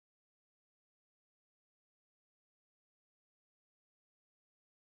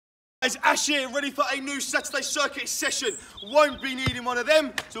As Ash here, ready for a new Saturday circuit session. Won't be needing one of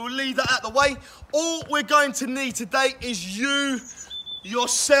them, so we'll leave that out of the way. All we're going to need today is you,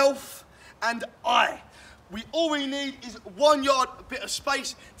 yourself, and I. All we need is 1 yard, a bit of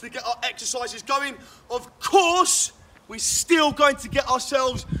space to get our exercises going. Of course, we're still going to get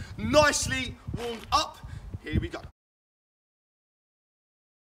ourselves nicely warmed up. Here we go.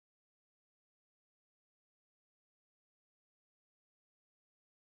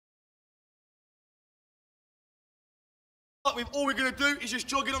 All we're going to do is just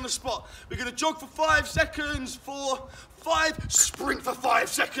jogging on the spot. We're going to jog for 5 seconds, 4, 5, sprint for 5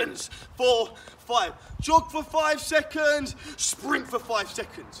 seconds, 4, 5. Jog for 5 seconds, sprint for 5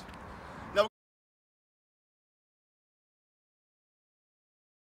 seconds. Now,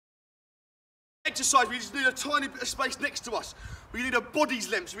 exercise, we just need a tiny bit of space next to us. We need a body's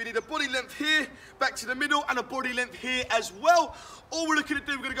length. So we need a body length here, back to the middle, and a body length here as well. All we're looking to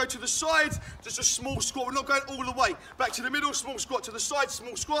do, we're going to go to the sides, just a small squat. We're not going all the way. Back to the middle, small squat, to the side,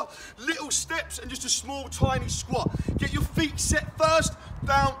 small squat. Little steps and just a small, tiny squat. Get your feet set first,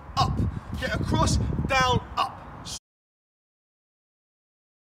 down, up. Get across, down, up.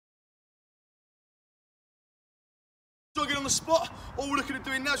 Jogging on the spot, all we're looking at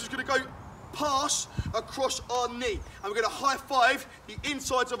doing now is just going to go pass across our knee, and we're going to high five the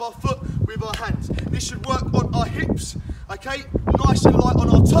insides of our foot with our hands. This should work on our hips, okay, nice and light on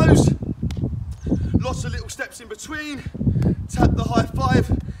our toes, lots of little steps in between. Tap the high five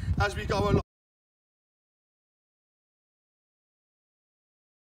as we go along.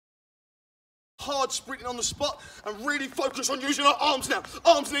 Hard sprinting on the spot, and really focus on using our arms now.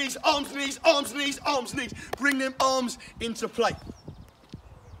 Arms, knees, arms, knees, arms, knees, arms, knees. Bring them arms into play.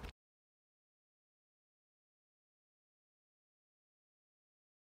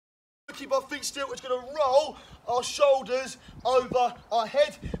 Keep our feet still. It's going to roll our shoulders over our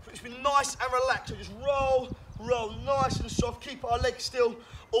head. It's been nice and relaxed. So just roll, roll, nice and soft. Keep our legs still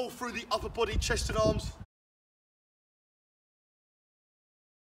all through the upper body, chest and arms.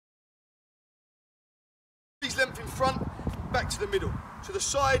 Knees length in front, back to the middle. To the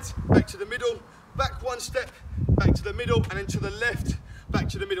sides, back to the middle. Back 1 step, back to the middle, and then to the left, back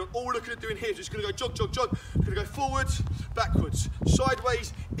to the middle. All we're looking at doing here is just going to go jog, jog, jog. We're going to go forwards, backwards,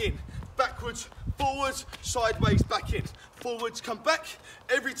 sideways, in. Backwards, forwards, sideways, back in. Forwards, come back.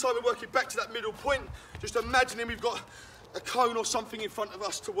 Every time we're working back to that middle point, just imagining we've got a cone or something in front of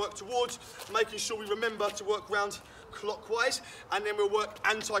us to work towards, making sure we remember to work round clockwise, and then we'll work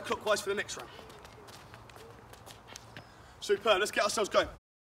anti-clockwise for the next round. Superb, let's get ourselves going.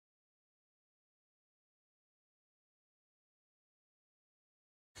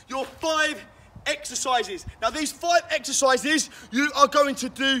 Your 5 exercises. Now these 5 exercises you are going to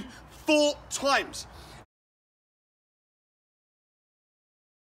do 4 times.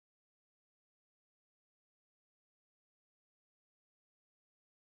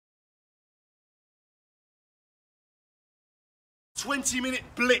 "20-minute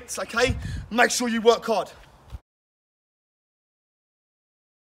blitz," okay? Make sure you work hard.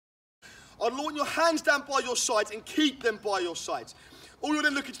 I want your hands down by your sides and keep them by your sides. All you're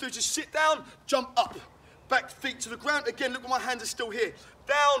then looking to do is just sit down, jump up. Back feet to the ground. Again, look, my hands are still here.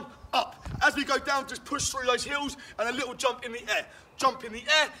 Down, up. As we go down, just push through those heels and a little jump in the air. Jump in the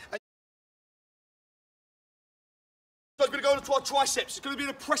air. And so it's going to go into our triceps. It's going to be in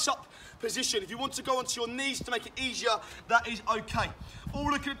a press-up position. If you want to go onto your knees to make it easier, that is okay. All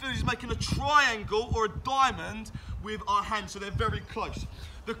we're looking to do is making a triangle or a diamond with our hands, so they're very close.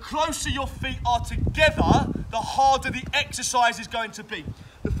 The closer your feet are together, the harder the exercise is going to be.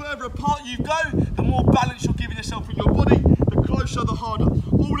 The further apart you go, the more balance you're giving yourself in your body, the closer, the harder.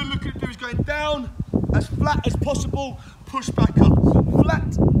 All we're looking to do is going down as flat as possible, push back up.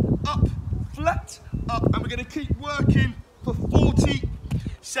 Flat, up, and we're going to keep working for 40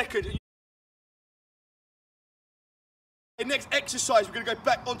 seconds. The next exercise, we're going to go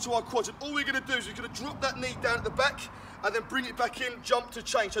back onto our quads, and all we're going to do is we're going to drop that knee down at the back and then bring it back in, jump to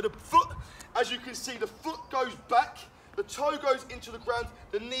change. So the foot, as you can see, the foot goes back, the toe goes into the ground,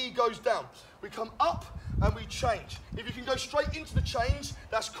 the knee goes down. We come up and we change. If you can go straight into the change,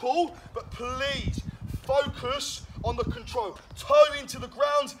 that's cool, but please focus on the control. Toe into the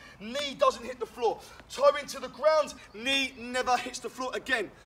ground, knee doesn't hit the floor. Toe into the ground, knee never hits the floor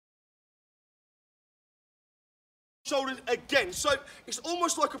again. Shoulders again. So it's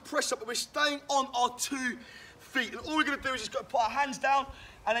almost like a press up, but we're staying on our 2 feet. And all we're going to do is just put our hands down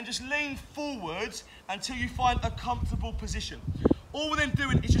and then just lean forwards until you find a comfortable position. All we're then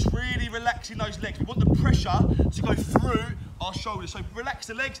doing is just really relaxing those legs. We want the pressure to go through our shoulders. So relax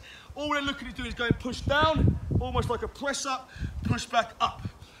the legs. All we're looking to do is go and push down, almost like a press up, push back up.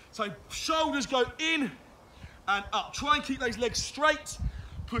 So shoulders go in and up. Try and keep those legs straight,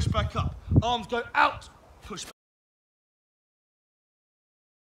 push back up. Arms go out, push back.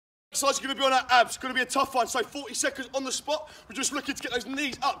 Exercise is going to be on our abs, going to be a tough one. So 40 seconds on the spot. We're just looking to get those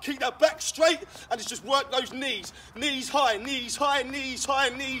knees up, keep that back straight, and it's just work those knees. Knees high, knees high, knees high,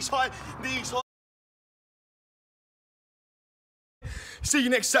 knees high, knees high. See you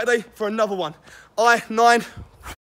next Saturday for another one. I9